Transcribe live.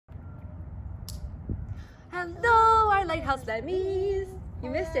Hello, our Lighthouse lammies. You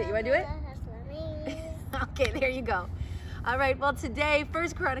missed it. You want to do it? Okay, there you go. All right, well today, 1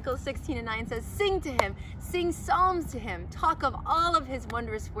 Chronicles 16:9 says, sing to him, sing psalms to him, talk of all of his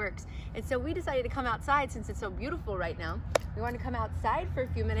wondrous works. And so we decided to come outside since it's so beautiful right now. We want to come outside for a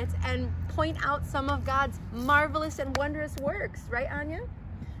few minutes and point out some of God's marvelous and wondrous works. Right, Anya?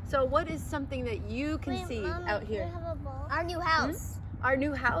 So what is something that you can see Mama, out here? Our new house. Our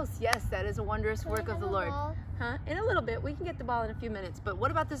new house, yes, that is a wondrous work of the Lord. Huh? In a little bit, we can get the ball in a few minutes. But what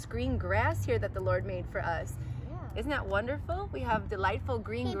about this green grass here that the Lord made for us? Isn't that wonderful? We have delightful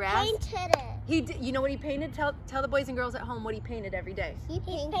green grass. He painted it. He did. You know what he painted? Tell the boys and girls at home what he painted every day. He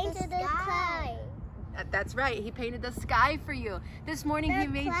painted the sky. That's right. He painted the sky for you. This morning he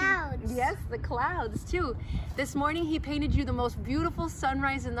made clouds. you. Yes, the clouds too. This morning he painted you the most beautiful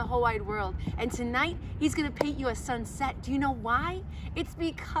sunrise in the whole wide world. And tonight he's going to paint you a sunset. Do you know why? It's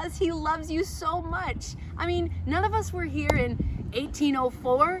because he loves you so much. I mean, none of us were here in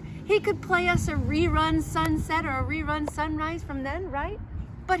 1804. He could play us a rerun sunset or a rerun sunrise from then, right?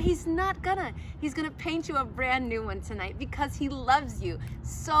 But he's not gonna. He's gonna paint you a brand new one tonight because he loves you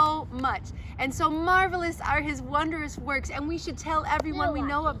so much. And so marvelous are his wondrous works, and we should tell everyone we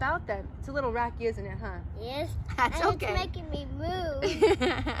know about them. It's a little rocky, isn't it, huh? Yes. That's and okay. It's making me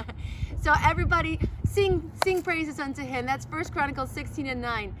move. So everybody sing praises unto him. That's 1 Chronicles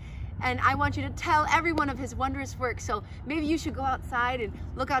 16:9. And I want you to tell everyone of his wondrous works. So maybe you should go outside and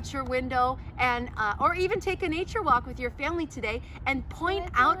look out your window, and or even take a nature walk with your family today and point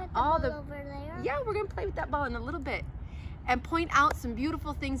out all the. Over there? Yeah, we're gonna play with that ball in a little bit, and point out some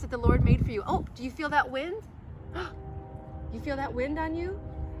beautiful things that the Lord made for you. Oh, do you feel that wind? You feel that wind on you?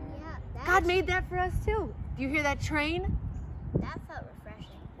 Yeah. God made that for us too. Do you hear that train? That felt refreshing.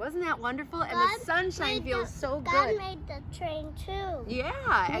 Wasn't that wonderful? And the sunshine feels so good. God made the train too.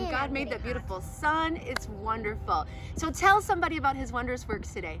 Yeah, and God made that beautiful sun. It's wonderful. So tell somebody about his wondrous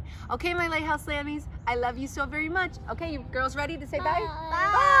works today. Okay, my Lighthouse lammies, I love you so very much. Okay, you girls ready to say bye?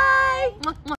 Bye. Bye.